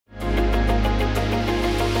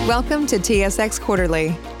Welcome to TSX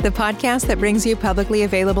Quarterly, the podcast that brings you publicly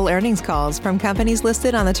available earnings calls from companies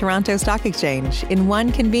listed on the Toronto Stock Exchange in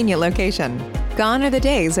one convenient location. Gone are the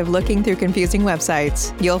days of looking through confusing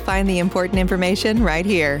websites. You'll find the important information right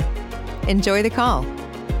here. Enjoy the call.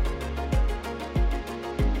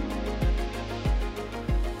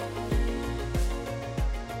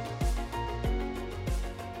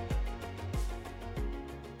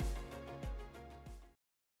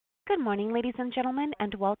 Good morning, ladies and gentlemen,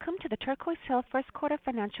 and welcome to the Turquoise Hill First Quarter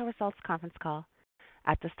Financial Results Conference Call.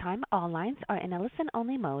 At this time, all lines are in a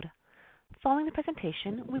listen-only mode. Following the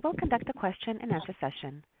presentation, we will conduct a question-and-answer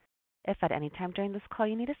session. If at any time during this call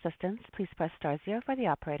you need assistance, please press star zero for the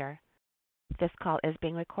operator. This call is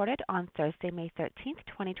being recorded on Thursday, May 13th,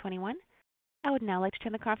 2021. I would now like to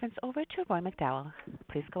turn the conference over to Roy McDowell.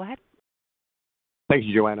 Please go ahead. Thank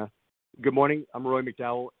you, Joanna. Good morning. I'm Roy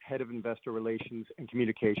McDowell, Head of Investor Relations and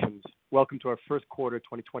Communications. Welcome to our first quarter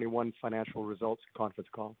 2021 financial results conference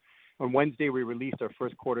call. On Wednesday, we released our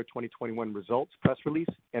first quarter 2021 results, press release,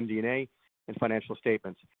 MD&A, and financial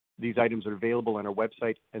statements. These items are available on our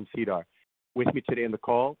website and SEDAR. With me today on the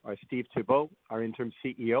call are Steve Thibeault, our interim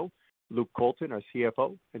CEO, Luke Colton, our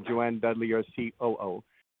CFO, and Joanne Dudley, our COO.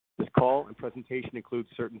 This call and presentation includes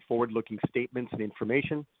certain forward-looking statements and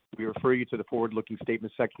information. We refer you to the forward-looking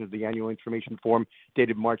statements section of the annual information form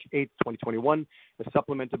dated March 8, 2021, as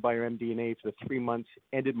supplemented by our MD&A for the 3 months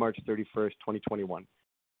ended March 31st, 2021.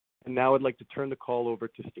 And now I'd like to turn the call over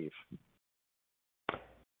to Steve.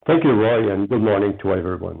 Thank you, Roy, and good morning to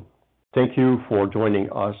everyone. Thank you for joining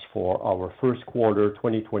us for our first quarter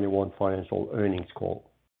 2021 financial earnings call.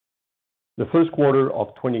 The first quarter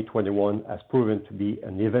of 2021 has proven to be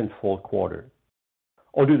an eventful quarter.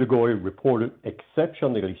 Oyu Tolgoi reported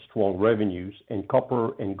exceptionally strong revenues in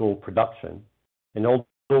copper and gold production, and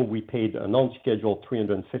although we paid an unscheduled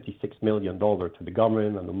 $356 million to the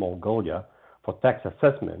government of Mongolia for tax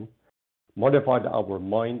assessment, modified our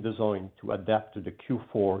mine design to adapt to the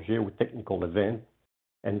Q4 geotechnical event,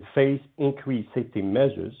 and face increased safety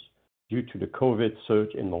measures due to the COVID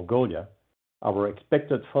surge in Mongolia, our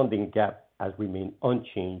expected funding gap has remained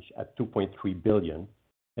unchanged at $2.3 billion,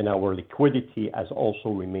 and our liquidity has also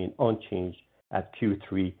remained unchanged at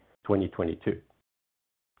Q3 2022.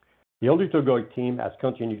 The Oyu Tolgoi team has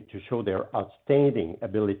continued to show their outstanding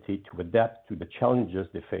ability to adapt to the challenges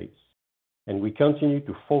they face, and we continue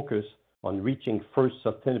to focus on reaching first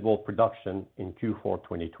sustainable production in Q4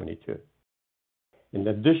 2022. In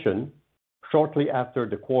addition, shortly after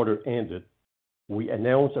the quarter ended, we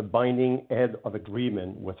announced a binding head of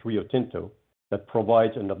agreement with Rio Tinto that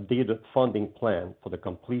provides an updated funding plan for the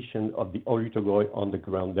completion of the Oyu Tolgoi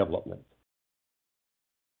underground development.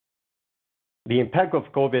 The impact of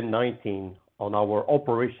COVID-19 on our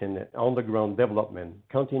operation and underground development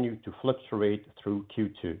continued to fluctuate through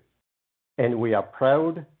Q2, and we are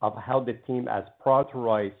proud of how the team has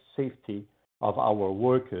prioritized safety of our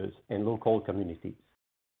workers and local communities.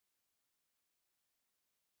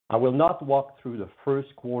 I will not walk through the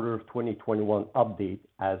first quarter of 2021 update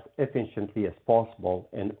as efficiently as possible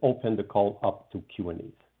and open the call up to Q&As.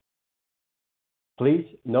 Please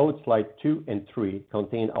note slide 2 and 3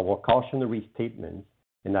 contain our cautionary statements,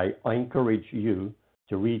 and I encourage you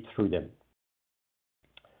to read through them.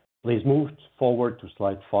 Please move forward to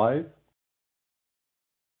slide 5.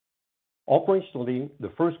 Operationally,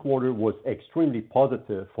 the first quarter was extremely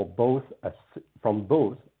positive from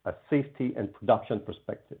both a safety and production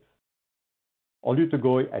perspective. Oyu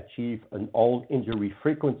Tolgoi achieved an all-injury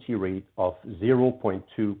frequency rate of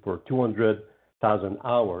 0.2 per 200,000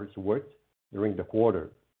 hours worked during the quarter,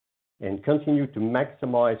 and continued to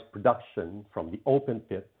maximize production from the open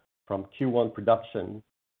pit from Q1 production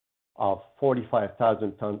of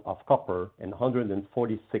 45,000 tons of copper and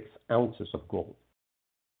 146 ounces of gold.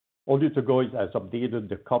 Oyu Tolgoi has updated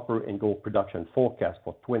the copper and gold production forecast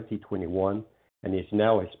for 2021 and is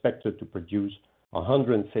now expected to produce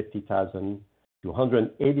 150,000 to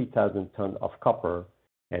 180,000 tons of copper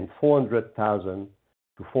and 400,000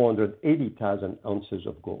 to 480,000 ounces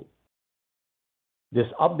of gold. This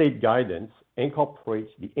update guidance incorporates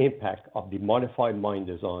the impact of the modified mine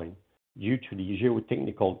design due to the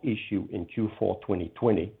geotechnical issue in Q4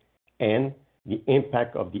 2020 and the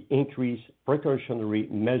impact of the increased precautionary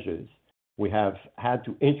measures we have had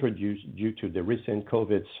to introduce due to the recent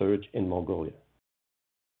COVID surge in Mongolia.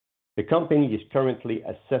 The company is currently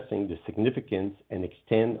assessing the significance and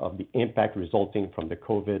extent of the impact resulting from the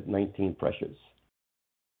COVID-19 pressures.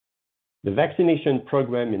 The vaccination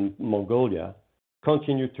program in Mongolia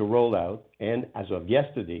continued to roll out, and as of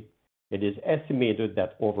yesterday, it is estimated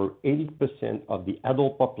that over 80% of the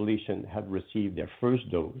adult population have received their first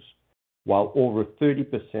dose, while over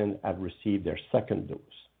 30% have received their second dose.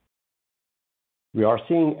 We are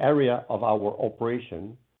seeing areas of our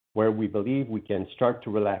operation where we believe we can start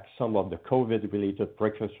to relax some of the COVID-related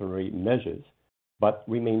precautionary measures, but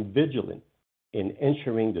remain vigilant in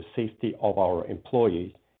ensuring the safety of our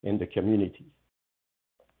employees and the community.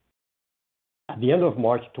 At the end of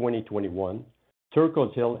March 2021,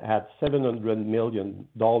 Turquoise Hill had $700 million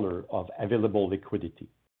of available liquidity,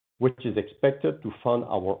 which is expected to fund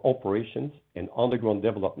our operations and underground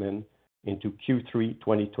development into Q3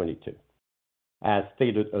 2022. As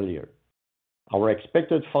stated earlier, our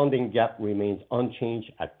expected funding gap remains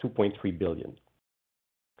unchanged at $2.3 billion.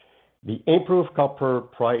 The improved copper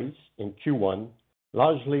price in Q1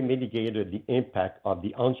 largely mitigated the impact of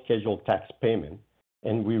the unscheduled tax payment,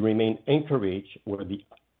 and we remain encouraged with the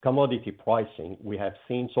commodity pricing we have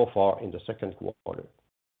seen so far in the second quarter.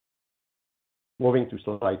 Moving to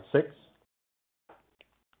slide 6.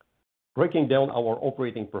 Breaking down our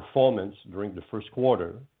operating performance during the first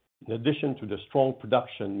quarter, in addition to the strong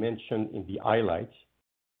production mentioned in the highlights,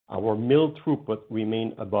 our mill throughput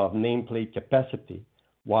remained above nameplate capacity,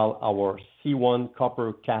 while our C1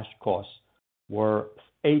 copper cash costs were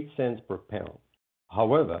 8 cents per pound.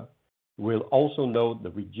 However, we'll also note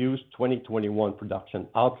the reduced 2021 production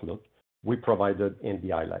outlook we provided in the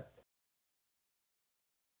highlight.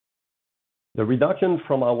 The reduction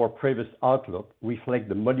from our previous outlook reflects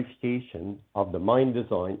the modification of the mine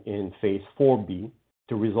design in Phase 4B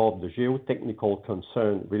to resolve the geotechnical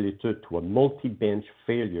concern related to a multi-bench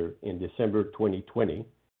failure in December 2020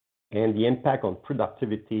 and the impact on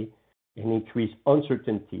productivity and increased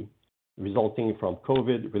uncertainty resulting from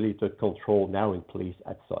COVID-related control now in place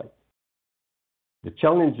at site. The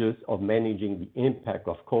challenges of managing the impact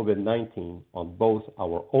of COVID-19 on both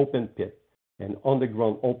our open pit and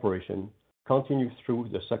underground operation continue through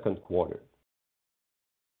the second quarter.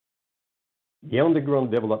 The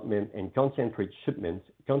underground development and concentrate shipments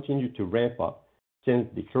continue to ramp up since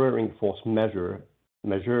the clearing force measure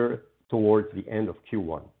towards the end of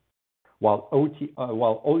Q1, while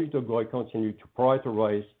Oyu Tolgoi continued to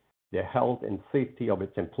prioritize the health and safety of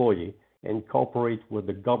its employees and cooperate with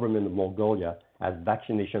the government of Mongolia as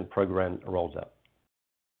vaccination program rolls out.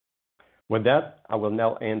 With that, I will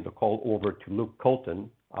now hand the call over to Luke Colton,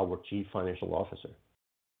 our Chief Financial Officer.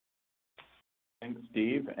 Thanks,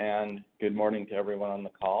 Steve, and good morning to everyone on the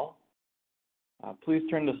call. Please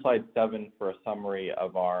turn to slide 7 for a summary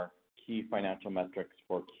of our key financial metrics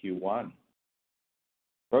for Q1.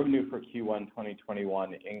 Revenue for Q1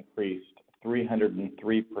 2021 increased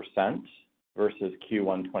 303% versus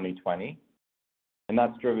Q1 2020, and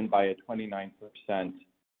that's driven by a 29%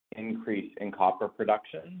 increase in copper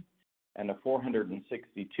production and a 462%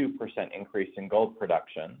 increase in gold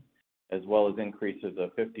production, as well as increases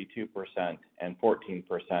of 52% and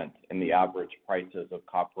 14% in the average prices of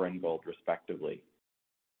copper and gold, respectively.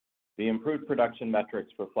 The improved production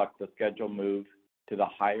metrics reflect the scheduled move to the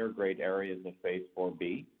higher grade areas of Phase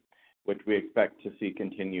 4B, which we expect to see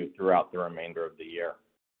continue throughout the remainder of the year.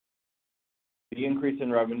 The increase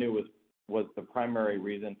in revenue was the primary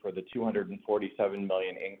reason for the $247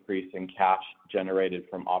 million increase in cash generated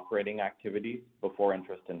from operating activities before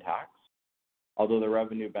interest and tax, although the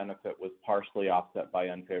revenue benefit was partially offset by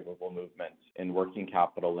unfavorable movements in working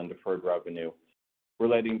capital and deferred revenue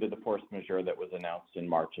relating to the force majeure that was announced in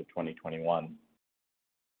March of 2021.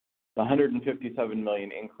 The $157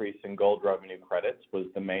 million increase in gold revenue credits was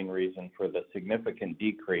the main reason for the significant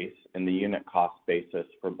decrease in the unit cost basis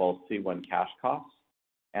for both C1 cash costs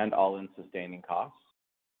and all-in sustaining costs,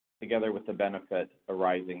 together with the benefit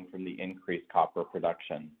arising from the increased copper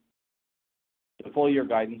production. The full year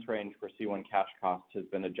guidance range for C1 cash costs has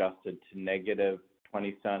been adjusted to negative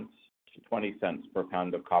 20 cents to 20 cents per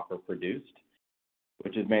pound of copper produced,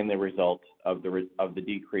 which is mainly a result of the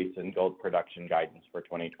decrease in gold production guidance for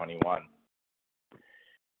 2021.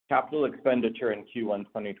 Capital expenditure in Q1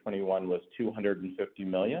 2021 was $250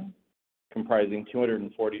 million, comprising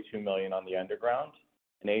 $242 million on the underground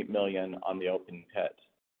and $8 million on the open pit.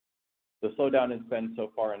 The slowdown in spend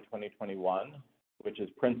so far in 2021, which is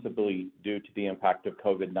principally due to the impact of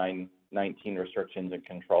COVID-19 restrictions and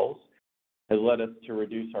controls, has led us to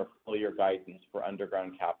reduce our full year guidance for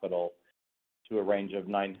underground capital to a range of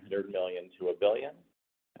 $900 million to $1 billion,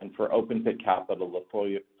 and for open pit capital,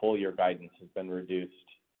 the full year guidance has been reduced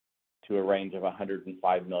to a range of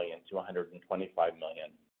 $105 million to $125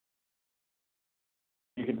 million.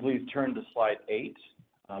 You can please turn to slide 8.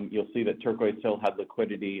 You'll see that Turquoise Hill had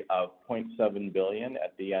liquidity of $0.7 billion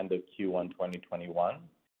at the end of Q1 2021,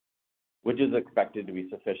 which is expected to be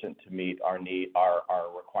sufficient to meet our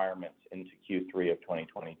requirements into Q3 of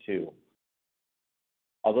 2022.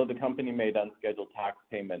 Although the company made unscheduled tax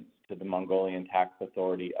payments to the Mongolian Tax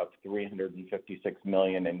Authority of $356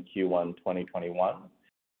 million in Q1 2021,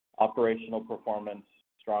 operational performance,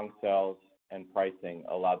 strong sales, and pricing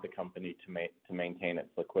allowed the company to maintain its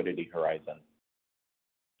liquidity horizon.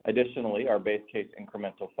 Additionally, our base case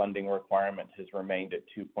incremental funding requirement has remained at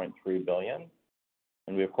 $2.3 billion,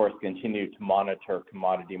 and we of course continue to monitor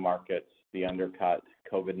commodity markets, the undercut,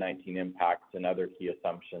 COVID-19 impacts, and other key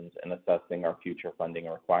assumptions in assessing our future funding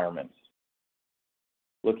requirements.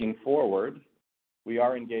 Looking forward, we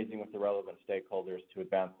are engaging with the relevant stakeholders to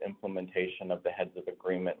advance implementation of the heads of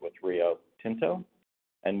agreement with Rio Tinto,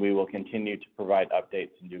 and we will continue to provide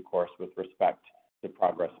updates in due course with respect to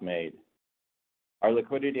progress made. Our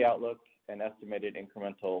liquidity outlook and estimated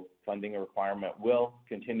incremental funding requirement will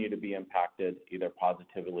continue to be impacted either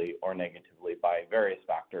positively or negatively by various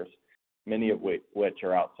factors, many of which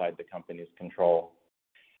are outside the company's control.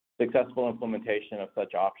 Successful implementation of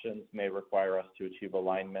such options may require us to achieve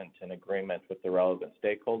alignment and agreement with the relevant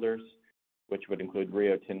stakeholders, which would include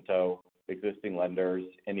Rio Tinto, existing lenders,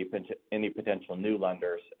 any potential new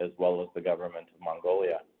lenders, as well as the government of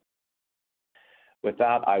Mongolia. With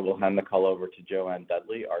that, I will hand the call over to Jo-Anne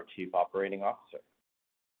Dudley, our Chief Operating Officer.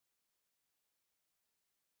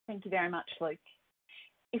 Thank you very much, Luke.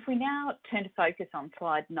 If we now turn to focus on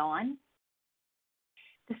slide 9,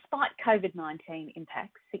 despite COVID-19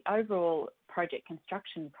 impacts, the overall project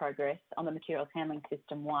construction progress on the Materials Handling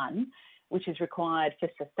System 1, which is required for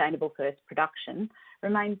sustainable first production,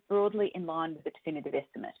 remains broadly in line with the definitive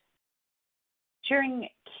estimate. During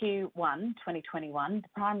Q1 2021, the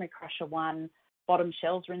primary crusher 1 bottom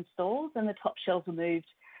shells were installed and the top shells were moved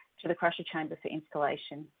to the crusher chamber for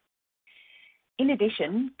installation. In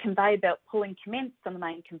addition, conveyor belt pulling commenced on the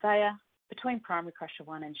main conveyor between primary crusher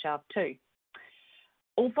 1 and shaft 2.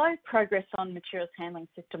 Although progress on Materials Handling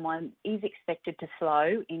System 1 is expected to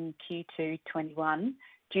slow in Q2 21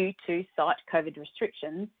 due to site COVID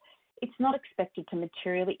restrictions, it's not expected to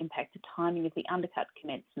materially impact the timing of the undercut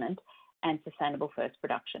commencement and sustainable first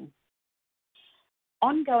production.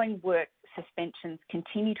 Ongoing work suspensions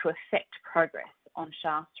continue to affect progress on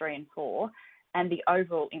shafts 3 and 4, and the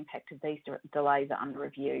overall impact of these delays are under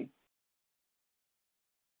review.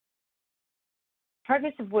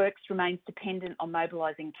 Progress of works remains dependent on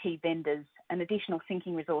mobilising key vendors and additional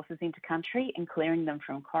sinking resources into country and clearing them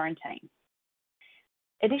from quarantine.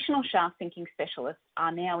 Additional shaft sinking specialists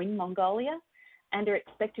are now in Mongolia and are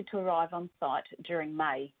expected to arrive on site during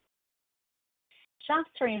May.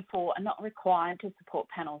 Shafts 3 and 4 are not required to support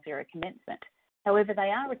Panel 0 commencement. However,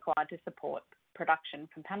 they are required to support production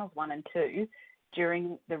from Panels 1 and 2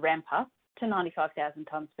 during the ramp-up to 95,000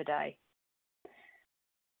 tonnes per day.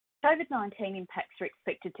 COVID-19 impacts are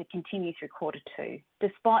expected to continue through Q2,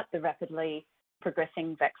 despite the rapidly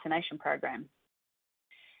progressing vaccination program.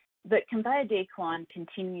 The conveyor decline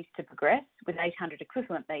continues to progress, with 800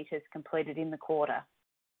 equivalent metres completed in the quarter.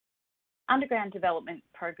 Underground development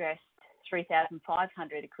progressed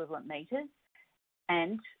 3,500 equivalent metres,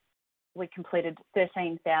 and we completed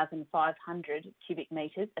 13,500 cubic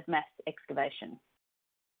metres of mass excavation.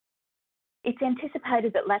 It's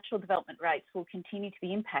anticipated that lateral development rates will continue to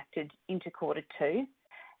be impacted into Q2,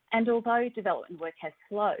 and although development work has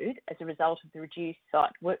slowed as a result of the reduced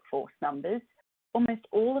site workforce numbers, almost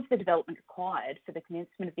all of the development required for the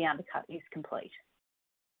commencement of the undercut is complete.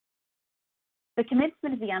 The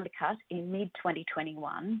commencement of the undercut in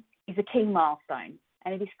mid-2021 is a key milestone,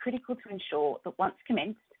 and it is critical to ensure that once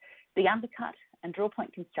commenced, the undercut and draw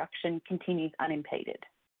point construction continues unimpeded.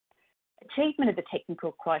 Achievement of the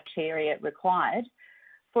technical criteria required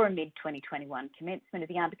for a mid-2021 commencement of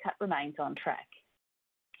the undercut remains on track.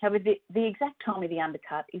 However, the exact time of the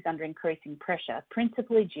undercut is under increasing pressure,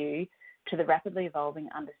 principally due to the rapidly evolving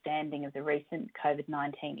understanding of the recent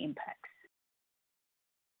COVID-19 impacts.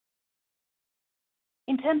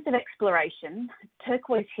 In terms of exploration,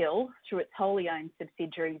 Turquoise Hill, through its wholly owned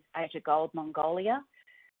subsidiaries Asia Gold Mongolia,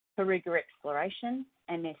 Peruga Exploration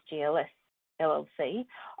and SGLS LLC,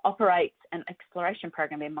 operates an exploration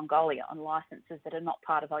program in Mongolia on licences that are not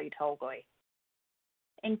part of Oyu Tolgoi.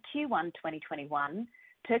 In Q1 2021,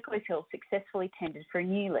 Turquoise Hill successfully tendered for a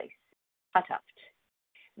new lease, Hatupt.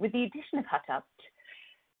 With the addition of Hatupt,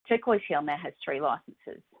 Turquoise Hill now has 3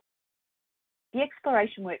 licences. The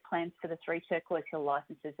exploration work plans for the 3 Turquoise Hill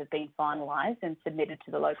licences have been finalised and submitted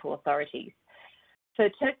to the local authorities. For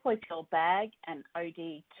Turquoise Hill BAG and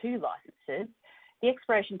OD2 licences, the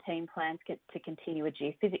exploration team plans to continue a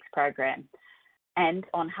geophysics program, and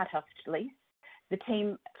on Hatupt's lease, the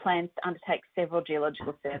team plans to undertake several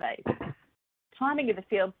geological surveys. Timing of the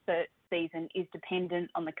field season is dependent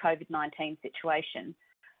on the COVID-19 situation,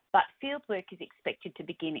 but fieldwork is expected to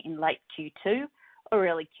begin in late Q2 or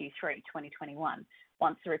early Q3 2021,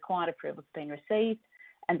 once the required approval has been received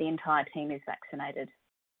and the entire team is vaccinated.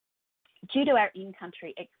 Due to our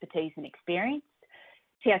in-country expertise and experience,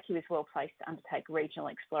 TRQ is well placed to undertake regional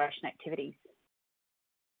exploration activities.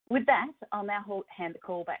 With that, I'll now hand the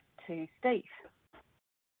call back to Steve.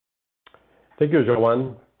 Thank you,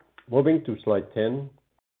 Joanne. Moving to slide 10.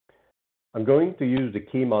 I'm going to use the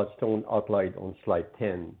key milestone outlined on slide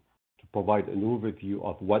 10 to provide an overview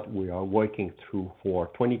of what we are working through for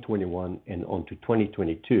 2021 and on to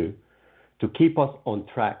 2022 to keep us on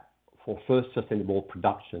track for first sustainable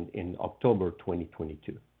production in October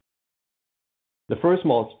 2022. The first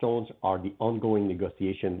milestones are the ongoing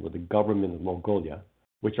negotiation with the government of Mongolia,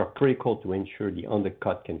 which are critical to ensure the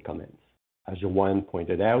undercut can commence. As Joanne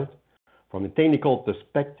pointed out, from a technical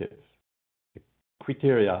perspective, the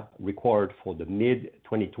criteria required for the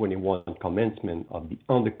mid-2021 commencement of the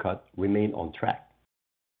undercut remain on track.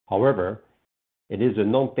 However, it is a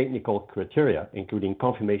non-technical criteria, including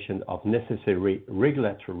confirmation of necessary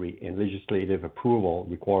regulatory and legislative approval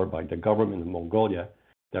required by the government of Mongolia,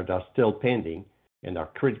 that are still pending and are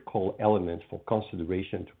critical elements for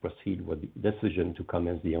consideration to proceed with the decision to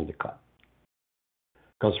commence the undercut.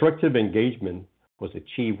 Constructive engagement was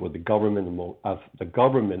achieved with the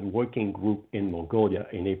government working group in Mongolia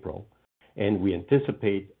in April, and we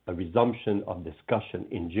anticipate a resumption of discussion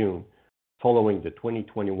in June following the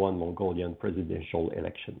 2021 Mongolian presidential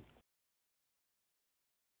election.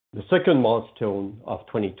 The second milestone of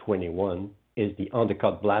 2021 is the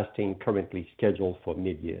undercut blasting, currently scheduled for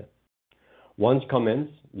mid-year. Once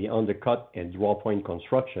commenced, the undercut and drawpoint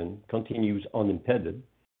construction continues unimpeded,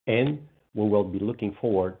 and we will be looking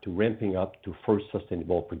forward to ramping up to first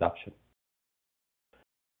sustainable production.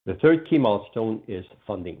 The third key milestone is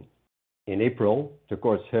funding. In April,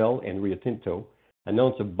 Turquoise Hill and Rio Tinto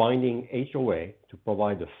announced a binding HOA to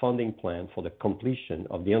provide a funding plan for the completion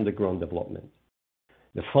of the underground development.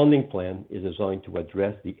 The funding plan is designed to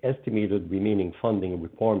address the estimated remaining funding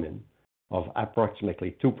requirement of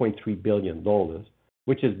approximately $2.3 billion,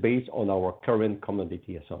 which is based on our current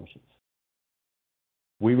commodity assumptions.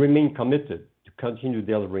 We remain committed to continue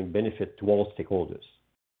delivering benefit to all stakeholders,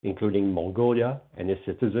 including Mongolia and its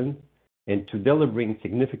citizens, and to delivering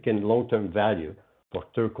significant long-term value for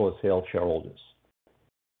Turquoise Hill shareholders.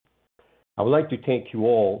 I would like to thank you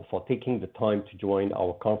all for taking the time to join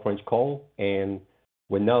our conference call, and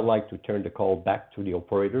would now like to turn the call back to the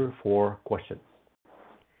operator for questions.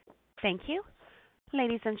 Thank you.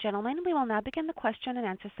 Ladies and gentlemen, we will now begin the question and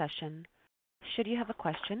answer session. Should you have a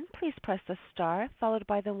question, please press the star followed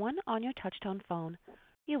by the 1 on your touch-tone phone.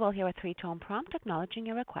 You will hear a 3-tone prompt acknowledging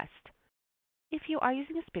your request. If you are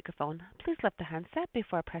using a speakerphone, please lift the handset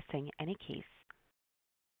before pressing any keys.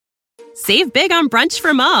 Save big on brunch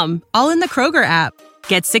for mom, all in the Kroger app.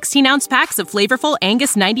 Get 16-ounce packs of flavorful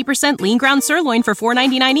Angus 90% lean ground sirloin for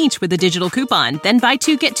 $4.99 each with a digital coupon. Then buy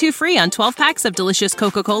 2, get 2 free on 12 packs of delicious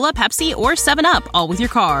Coca-Cola, Pepsi, or 7-Up, all with your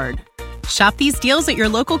card. Shop these deals at your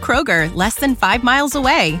local Kroger, less than 5 miles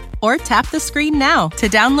away. Or tap the screen now to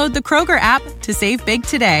download the Kroger app to save big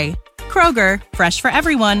today. Kroger, fresh for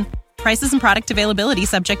everyone. Prices and product availability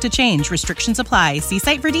subject to change. Restrictions apply. See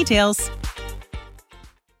site for details.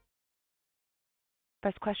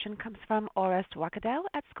 First question comes from Orest Wowkodaw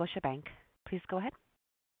at Scotiabank. Please go ahead.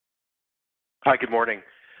 Hi, good morning.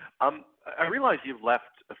 I realize you've left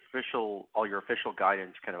all your official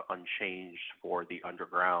guidance kind of unchanged for the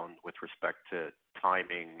underground with respect to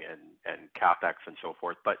timing and capex and so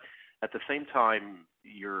forth. But at the same time,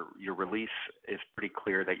 your release is pretty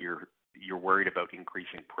clear that you're worried about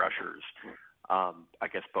increasing pressures. I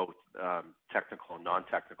guess both technical and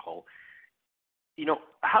non-technical. You know,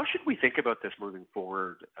 how should we think about this moving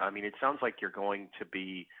forward? I mean, it sounds like you're going to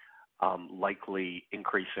be likely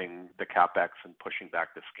increasing the capex and pushing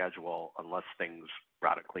back the schedule unless things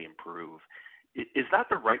radically improve. Is that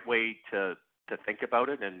the right way to think about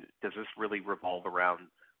it? And does this really revolve around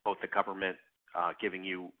both the government giving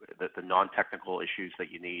you the non-technical issues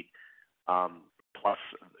that you need, plus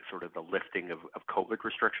sort of the lifting of COVID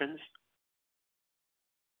restrictions?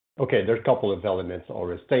 Okay, there's a couple of elements,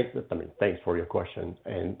 Orest. Thanks for your question.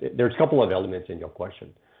 And there's a couple of elements in your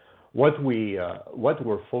question. What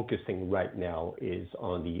we're focusing right now is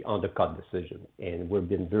on the undercut decision, and we've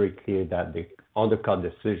been very clear that the undercut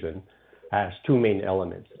decision has 2 main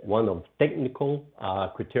elements. One of technical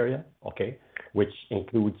criteria, okay, which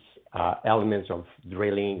includes elements of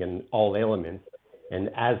drilling and all elements. And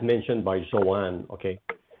as mentioned by Joanne, okay,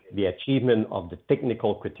 the achievement of the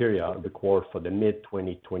technical criteria required for the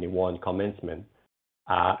mid-2021 commencement,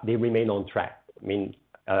 they remain on track. I mean,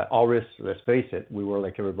 August, let's face it, we were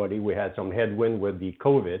like everybody. We had some headwind with the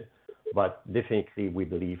COVID, but definitely we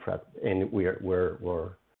believe that, and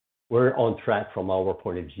we're on track from our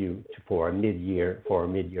point of view for a mid-year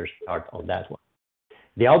start on that one.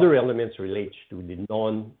 The other elements relate to the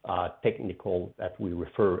non-technical that we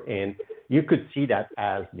refer, and you could see that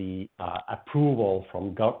as the approval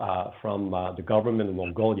from the government of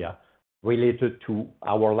Mongolia related to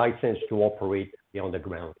our license to operate the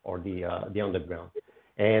underground or the underground.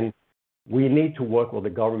 And we need to work with the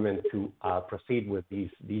government to proceed with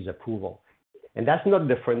these approvals. And that's not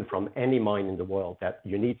different from any mine in the world, that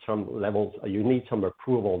you need some levels, you need some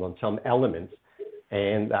approval on some elements.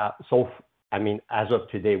 And as of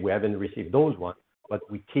today, we haven't received those ones, but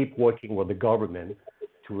we keep working with the government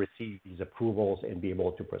to receive these approvals and be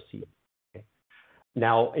able to proceed. Okay?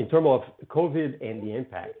 Now, in terms of COVID and the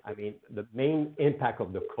impact, the main impact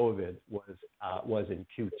of the COVID was in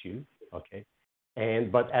Q2, okay?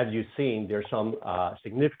 But as you've seen, there's some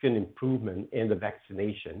significant improvement in the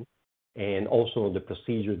vaccination and also the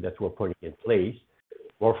procedures that we're putting in place.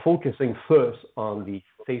 We're focusing first on the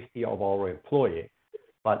safety of our employee,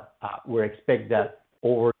 but we expect that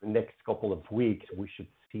over the next couple of weeks, we should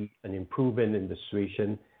see an improvement in the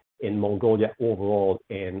situation in Mongolia overall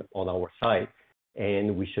and on our side,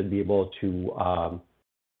 and we should be able to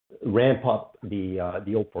ramp up the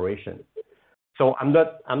operation. So I'm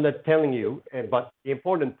not telling you, but the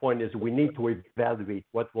important point is we need to evaluate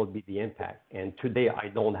what will be the impact. And today I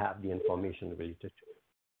don't have the information related to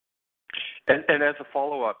it. And as a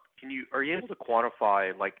follow-up, are you able to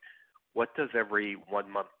quantify, like, what does every 1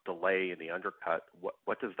 month delay in the undercut,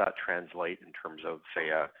 what does that translate in terms of, say,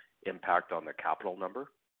 a impact on the capital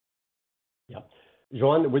number? Yeah.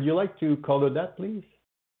 Joanne, would you like to cover that, please?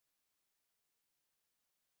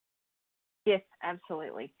 Yes,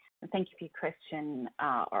 absolutely. Thank you for your question,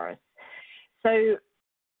 Orest. So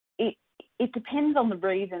it depends on the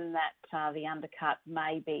reason that the undercut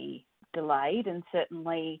may be delayed, and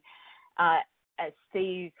certainly, as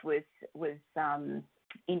Steve was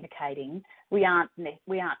indicating, we aren't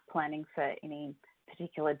planning for any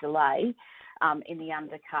particular delay in the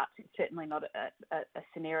undercut. It's certainly not a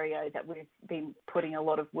scenario that we've been putting a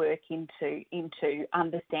lot of work into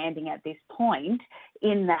understanding at this point,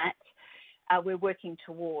 in that we're working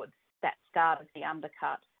towards that start of the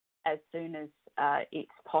undercut as soon as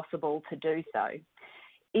it's possible to do so.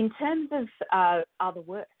 In terms of other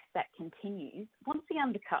work that continues, once the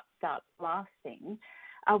undercut starts blasting,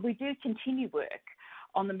 we do continue work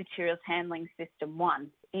on the Materials Handling System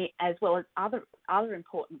 1, as well as other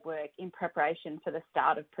important work in preparation for the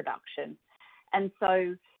start of production. And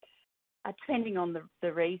so, depending on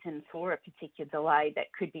the reason for a particular delay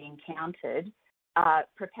that could be encountered,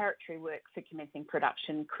 preparatory work for commencing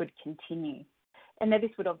production could continue. And now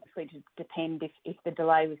this would obviously depend if the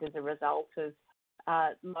delay was as a result of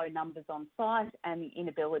low numbers on site and the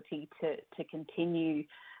inability to continue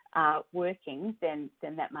working, then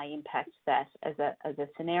that may impact that as a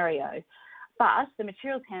scenario. But the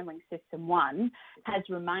Materials Handling System 1 has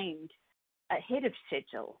remained ahead of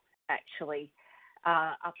schedule, actually,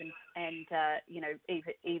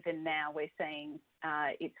 even now we're seeing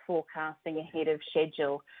it's forecasting ahead of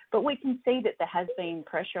schedule. But we can see that there has been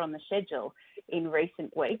pressure on the schedule in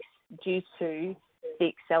recent weeks due to the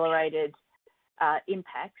accelerated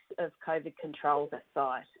impacts of COVID controls at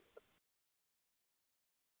site.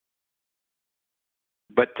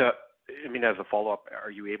 But as a follow-up,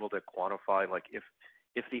 are you able to quantify, like,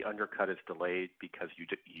 if the undercut is delayed because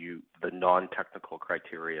the non-technical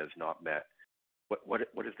criteria is not met, what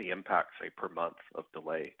is the impact, say, per month of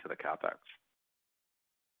delay to the capex?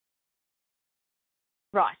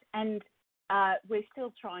 Right, and we're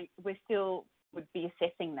still would be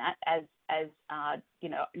assessing that as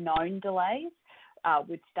known delays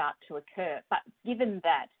would start to occur. But given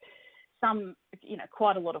that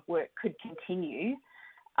quite a lot of work could continue,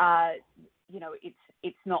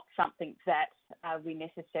 it's not something that we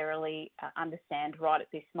necessarily understand right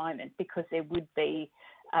at this moment, because there would be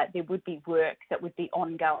work that would be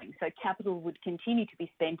ongoing. So capital would continue to be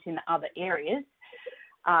spent in other areas,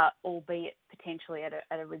 albeit potentially at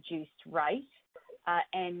a reduced rate,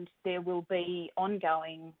 and there will be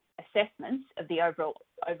ongoing assessments of the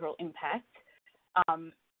overall impact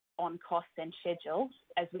on costs and schedules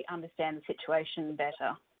as we understand the situation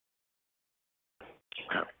better.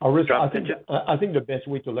 Orest, I think the best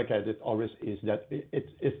way to look at it, Orest, is that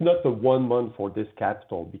it's not the 1 month for this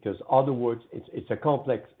capital, because other works, it's a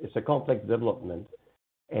complex development,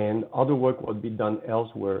 and other work will be done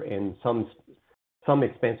elsewhere, and some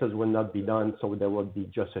expenses will not be done, so there will be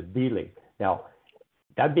just a delay. Now,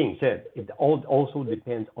 That being said, it also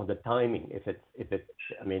depends on the timing. If it's,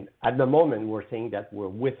 I mean, at the moment we're saying that we're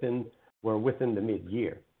within the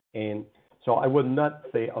mid-year, and so I would not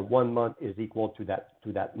say a 1 month is equal to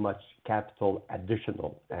that much capital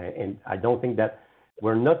additional, and I don't think that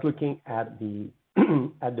we're not looking at the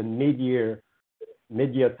at the mid-year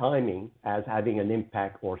timing as having an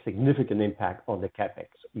impact or significant impact on the capex.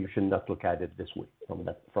 You should not look at it this way from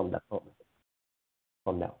that moment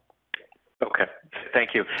from now. Okay,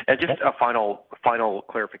 thank you. And just a final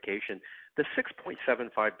clarification: the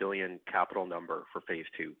 $6.75 billion capital number for Phase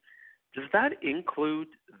 2, does that include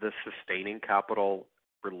the sustaining capital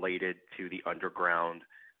related to the underground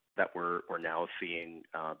that we're now seeing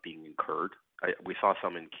being incurred? We saw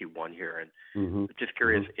some in Q1 here, and just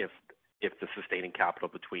curious if the sustaining capital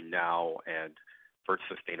between now and first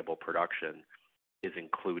sustainable production is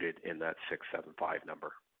included in that 675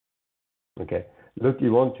 number. Okay. Luc,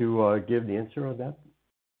 you want to give the answer on that?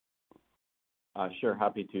 Sure,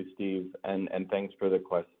 happy to, Steve, and thanks for the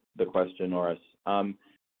question, Norris.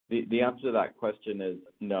 The answer to that question is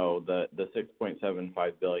no. The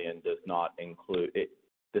 $6.75 billion does not include it.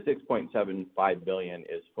 The $6.75 billion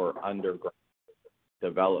is for underground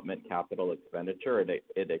development capital expenditure.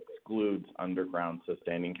 It excludes underground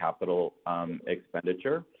sustaining capital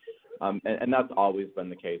expenditure. And that's always been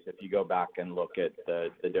the case. If you go back and look at the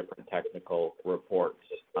different technical reports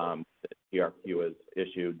that TRQ has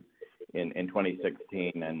issued in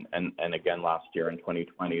 2016 and again last year in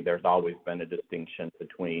 2020, there's always been a distinction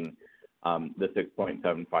between the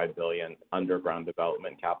 $6.75 billion underground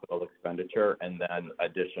development capital expenditure and then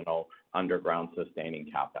additional underground sustaining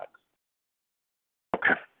capex.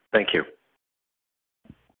 Okay, thank you.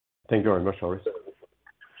 Thank you very much, Norris.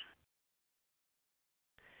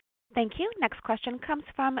 Thank you. Next question comes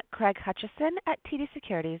from Craig Hutchison at TD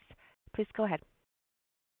Securities. Please go ahead.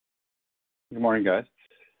 Good morning, guys.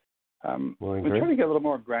 Morning, we're Craig. trying to get a little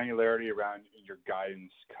more granularity around your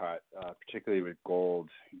guidance cut, particularly with gold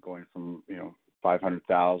going from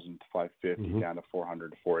 500,000 to 550 down to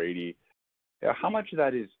 400 to 480. How much of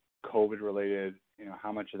that is COVID related?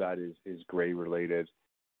 How much of that is grade related?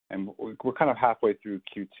 And we're kind of halfway through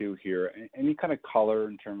Q2 here. Any kind of color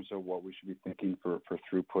in terms of what we should be thinking for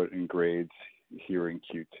throughput and grades here in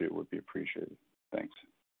Q2 would be appreciated. Thanks.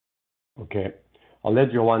 Okay. I'll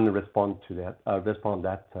let Joanne respond to that.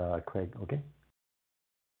 Craig, okay?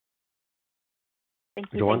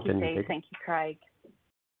 Thank you. Joanne, thank you, can you Steve. Thank you, Craig.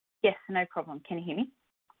 Yes, no problem. Can you hear me?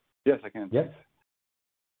 Yes, I can. Yes.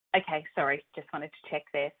 Okay, sorry. Just wanted to check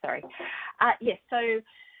there. Sorry. Yes, so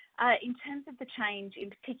in terms of the change,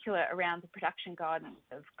 in particular around the production guidance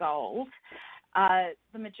of gold,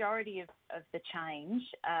 the majority of the change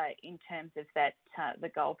in terms of that the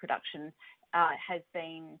gold production has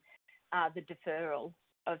been the deferral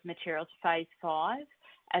of material to Phase 5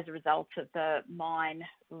 as a result of the mine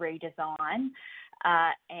redesign,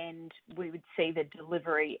 and we would see the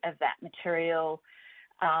delivery of that material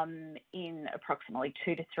in approximately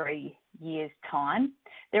 2 to 3 years' time.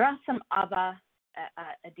 There are some other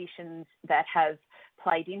additions that have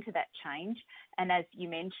played into that change, and as you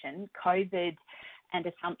mentioned, COVID and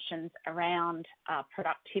assumptions around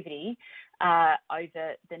productivity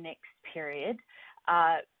over the next period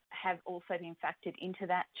have also been factored into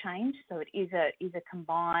that change. So it is a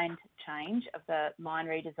combined change of the mine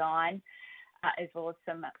redesign as well as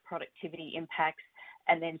some productivity impacts,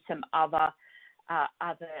 and then some other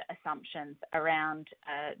assumptions around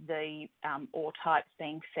the ore types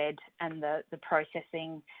being fed and the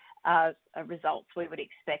processing results we would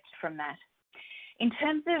expect from that. In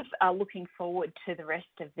terms of looking forward to the rest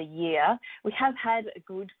of the year, we have had a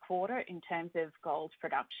good quarter in terms of gold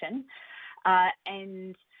production,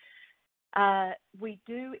 and we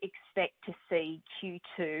do expect to see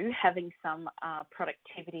Q2 having some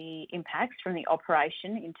productivity impacts from the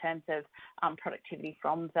operation in terms of productivity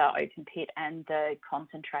from the open pit and the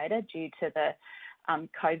concentrator due to the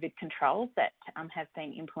COVID controls that have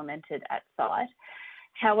been implemented at site.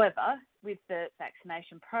 However, with the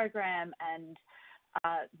vaccination program and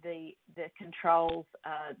the controls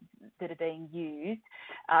that are being used,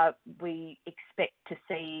 we expect to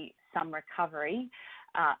see some recovery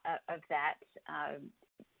of that,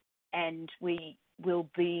 and we will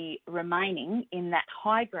be remaining in that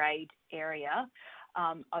high-grade area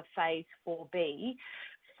of Phase 4B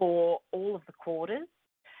for all of the quarters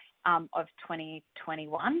of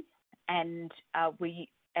 2021, and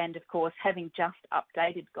of course, having just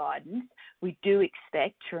updated guidance, we do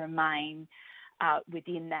expect to remain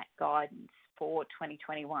within that guidance for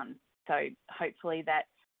 2021. So hopefully that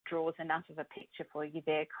draws enough of a picture for you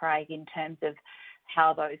there, Craig, in terms of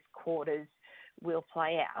how those quarters will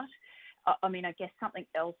play out. I mean, I guess something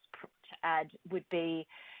else to add would be,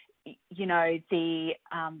 you know,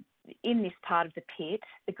 in this part of the pit,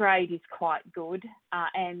 the grade is quite good,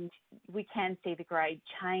 and we can see the grade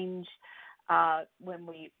change when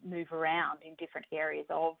we move around in different areas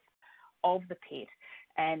of the pit,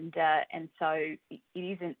 and so it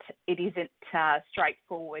isn't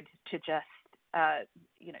straightforward to just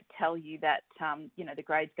you know, tell you that you know, the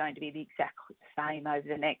grade's going to be the exact same over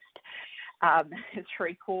the next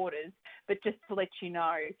 3 quarters, but just to let you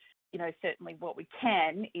know, certainly what we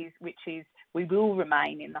can is, which is we will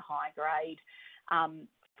remain in the high grade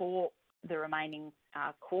for the remaining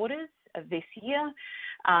quarters of this year,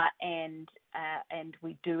 and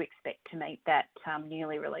we do expect to meet that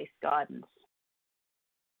newly released guidance.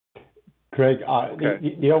 Craig,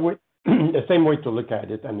 Okay. The same way to look at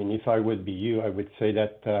it. I mean, if I would be you, I would say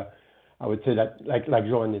that like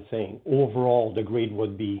Joanne is saying, overall the grade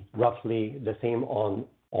would be roughly the same on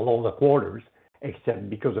all the quarters, except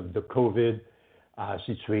because of the COVID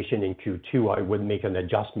situation in Q2, I would make an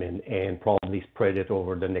adjustment and probably spread it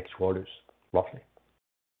over the next quarters, roughly.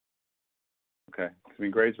 Okay. I mean,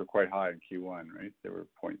 grades were quite high in Q1, right? They were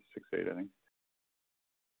 0.68, I think.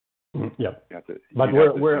 Yeah. But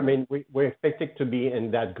we're expecting to be in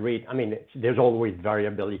that grade. I mean, there's always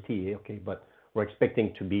variability, okay, but we're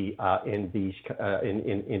expecting to be in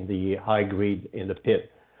the high grade in the pit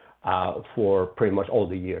for pretty much all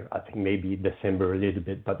the year. I think maybe December a little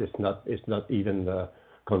bit, but it's not even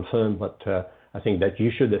confirmed. But I think that you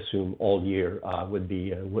should assume all year would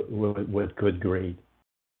be with good grade.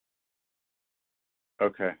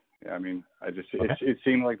 Okay. Yeah, I mean, it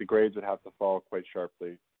seemed like the grades would have to fall quite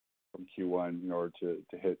sharply from Q1 in order to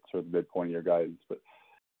hit sort of the midpoint of your guidance. But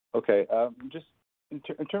okay, just in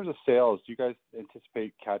terms of sales, do you guys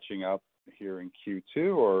anticipate catching up here in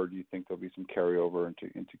Q2, or do you think there'll be some carryover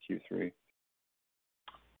into Q3?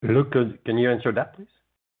 Luc, can you answer that, please?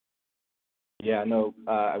 Yeah, no,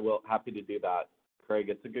 I will. Happy to do that, Craig.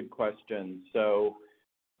 It's a good question. So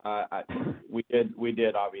we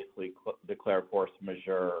did obviously declare force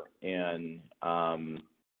majeure in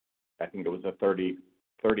I think it was the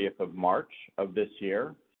 30th of March of this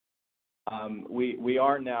year. We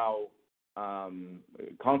are now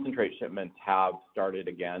concentrate shipments have started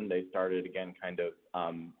again. They started again kind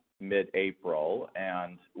of mid-April,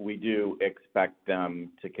 and we do expect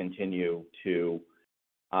them to continue to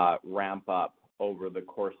ramp up over the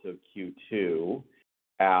course of Q2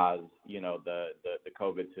 as, you know, the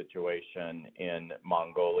COVID situation in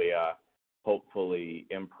Mongolia hopefully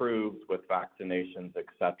improves with vaccinations,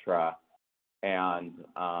 etc. And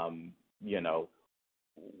you know,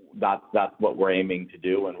 that's what we're aiming to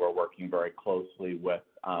do, and we're working very closely with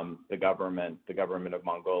the government of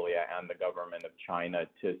Mongolia and the government of China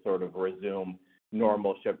to sort of resume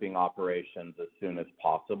normal shipping operations as soon as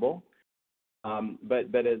possible.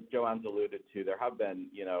 But as Joanne's alluded to, there have been,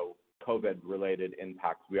 you know, COVID-related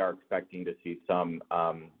impacts. We are expecting to see some,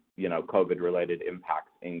 you know, COVID-related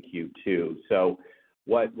impacts in Q2. So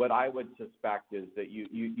what I would suspect is that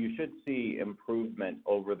you should see improvement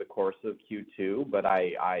over the course of Q2, but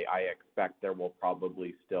I expect there will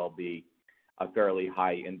probably still be a fairly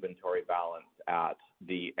high inventory balance at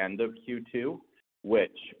the end of Q2,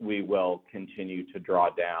 which we will continue to draw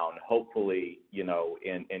down. Hopefully, you know,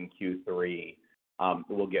 in Q3,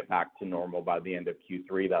 we'll get back to normal by the end of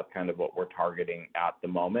Q3. That's kind of what we're targeting at the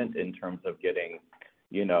moment in terms of getting,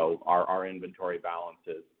 you know, our inventory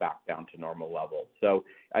balances back down to normal levels. So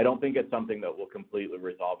I don't think it's something that will completely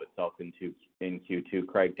resolve itself in Q2.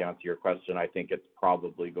 Craig, to answer your question, I think it's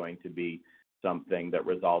probably going to be something that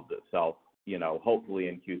resolves itself, you know, hopefully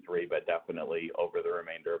in Q3, but definitely over the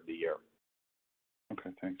remainder of the year. Okay,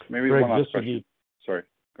 thanks. Maybe Craig, one last question. Sorry,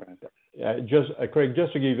 go ahead. Craig,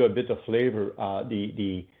 just to give you a bit of flavor, I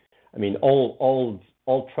mean, all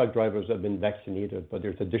truck drivers have been vaccinated, but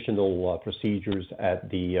there's additional procedures at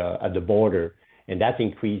the border, and that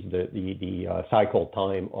increased the cycle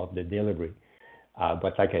time of the delivery.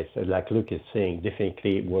 But like I said, like Luc is saying,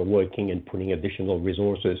 definitely we're working and putting additional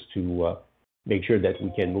resources to make sure that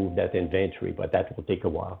we can move that inventory, but that will take a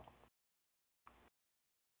while.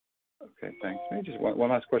 Okay, thanks. Maybe just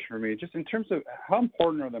one last question for me. Just in terms of how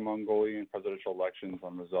important are the Mongolian presidential elections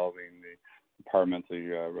on resolving the Parliamentary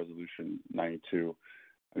Resolution 92?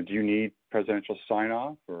 Do you need presidential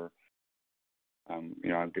sign-off, or, you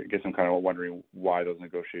know, I guess I'm kind of wondering why those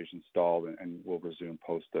negotiations stalled and will resume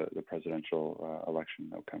post the presidential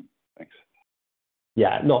election outcome. Thanks.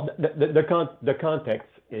 Yeah, no, the context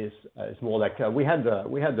is more like we had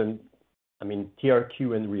I mean,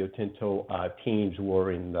 TRQ and Rio Tinto teams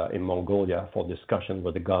were in Mongolia for discussion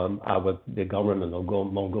with the government of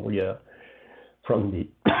Mongolia from the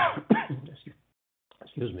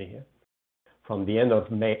excuse me here, from the end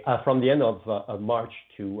of March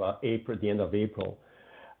to April, the end of April.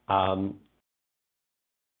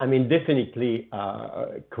 Definitely,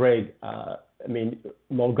 Craig.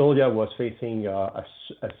 Mongolia was facing a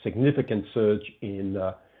significant surge in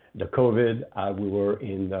the COVID. We were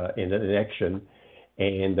in an election,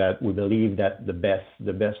 and that we believe that the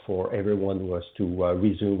best for everyone was to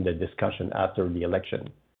resume the discussion after the election.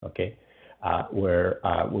 Okay, where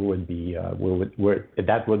that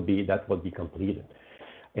would be completed,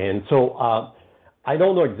 and so I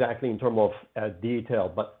don't know exactly in terms of detail,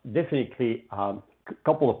 but definitely a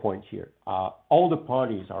couple of points here. All the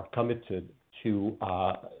parties are committed to.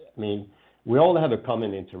 We all have a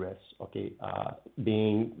common interest. Okay,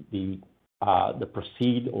 being the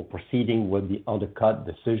proceeding with the undercut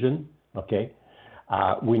decision. Okay,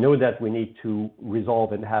 we know that we need to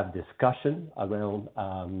resolve and have discussion around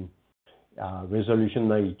Resolution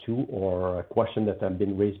 92 or a question that have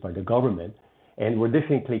been raised by the government, and we're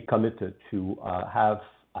definitely committed to have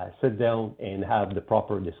sit down and have the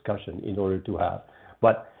proper discussion in order to have.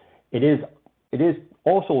 But it is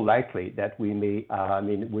also likely that we may.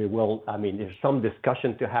 There's some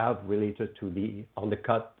discussion to have related to the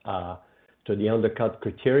undercut. To the undercut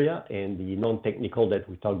criteria and the non-technical that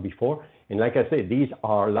we talked before. And like I said, these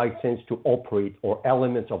are license to operate or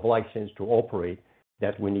elements of license to operate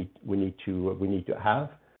that we need to have.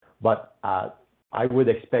 But I would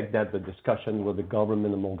expect that the discussion with the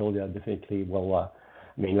government of Mongolia definitely will.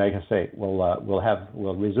 Like I say,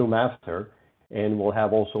 we'll resume after, and we'll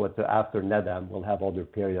have also after NEDAM, we'll have other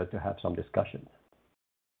period to have some discussions.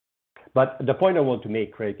 But the point I want to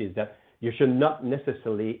make, Craig, is that you should not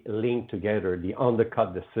necessarily link together the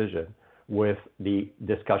undercut decision with the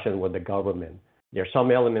discussion with the government. There are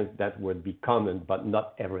some elements that would be common, but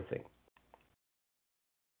not everything.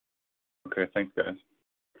 Okay, thanks, guys.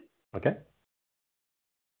 Okay.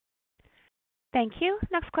 Thank you.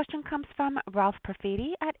 Next question comes from Ralph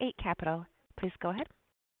Profiti at Eight Capital. Please go ahead.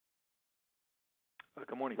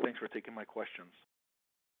 Good morning. Thanks for taking my questions.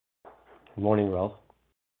 Good morning, Ralph.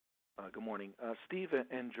 Good morning. Steve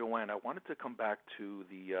and Joanne, I wanted to come back to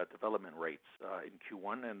the development rates in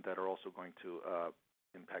Q1 and that are also going to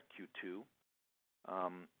impact Q2.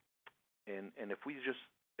 And if we just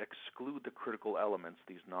exclude the critical elements,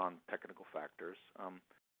 these non-technical factors,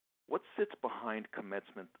 what sits behind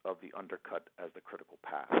commencement of the undercut as the critical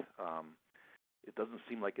path? It doesn't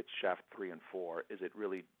seem like it's shaft 3 and 4. Is it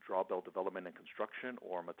really drawbell development and construction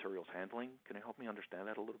or materials handling? Can you help me understand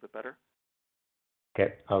that a little bit better?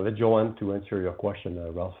 Okay, I'll let Joanne to answer your question,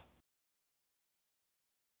 Ralph.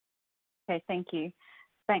 Okay, thank you.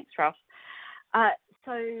 Thanks, Ralph.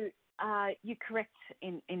 So you're correct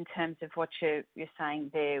in terms of what you're saying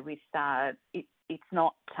there with it's